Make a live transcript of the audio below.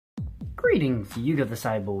Greetings, Yuga the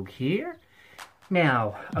Cyborg here.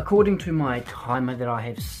 Now, according to my timer that I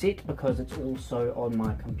have set, because it's also on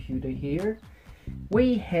my computer here,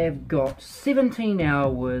 we have got 17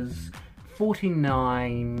 hours,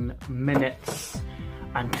 49 minutes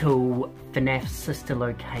until FNAF's sister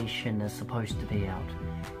location is supposed to be out.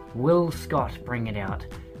 Will Scott bring it out?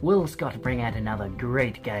 Will Scott bring out another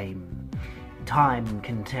great game? Time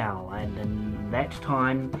can tell, and in that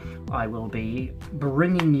time I will be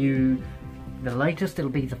bringing you the latest.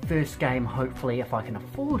 It'll be the first game, hopefully, if I can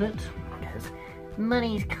afford it, because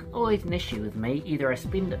money's always an issue with me. Either I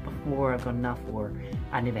spend it before I've got enough, or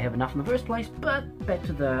I never have enough in the first place. But back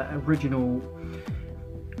to the original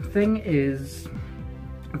thing is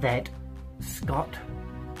that, Scott,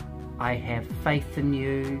 I have faith in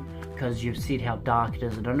you, because you've said how dark it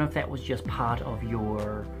is. I don't know if that was just part of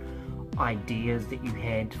your ideas that you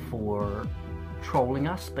had for trolling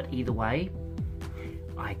us, but either way,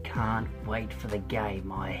 I can't wait for the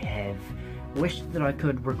game. I have wished that I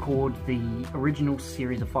could record the original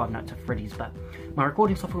series of Five Nights at Freddy's, but my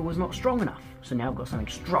recording software was not strong enough. So now I've got something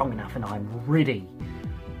strong enough and I'm ready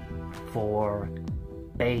for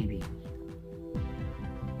baby.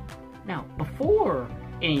 Now, before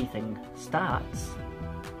anything starts,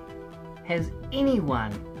 has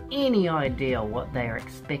anyone any idea what they are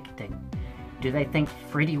expecting? Do they think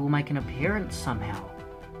Freddy will make an appearance somehow?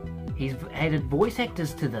 He's added voice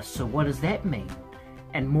actors to this, so what does that mean?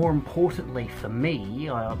 And more importantly for me,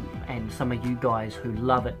 and some of you guys who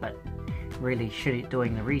love it but really shit at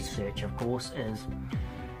doing the research, of course, is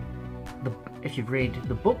if you've read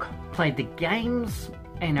the book, played the games,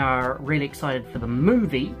 and are really excited for the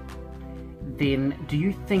movie, then do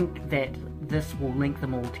you think that this will link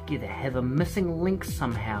them all together, have a missing link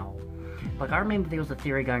somehow? Like, I remember there was a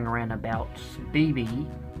theory going around about BB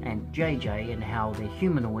and JJ and how they're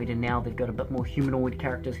humanoid, and now they've got a bit more humanoid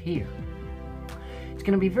characters here. It's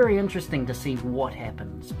going to be very interesting to see what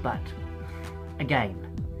happens, but again,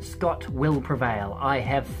 Scott will prevail. I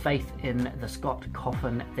have faith in the Scott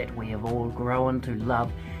Coffin that we have all grown to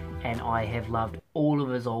love, and I have loved all of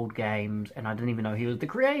his old games, and I didn't even know he was the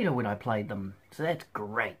creator when I played them, so that's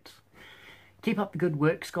great. Keep up the good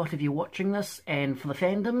work, Scott, if you're watching this, and for the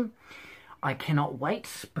fandom, I cannot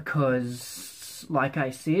wait, because, like I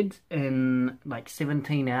said, in like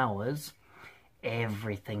 17 hours,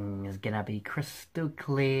 everything is gonna be crystal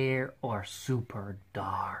clear or super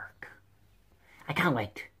dark. I can't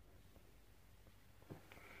wait.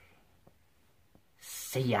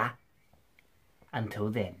 See ya. Until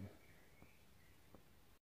then.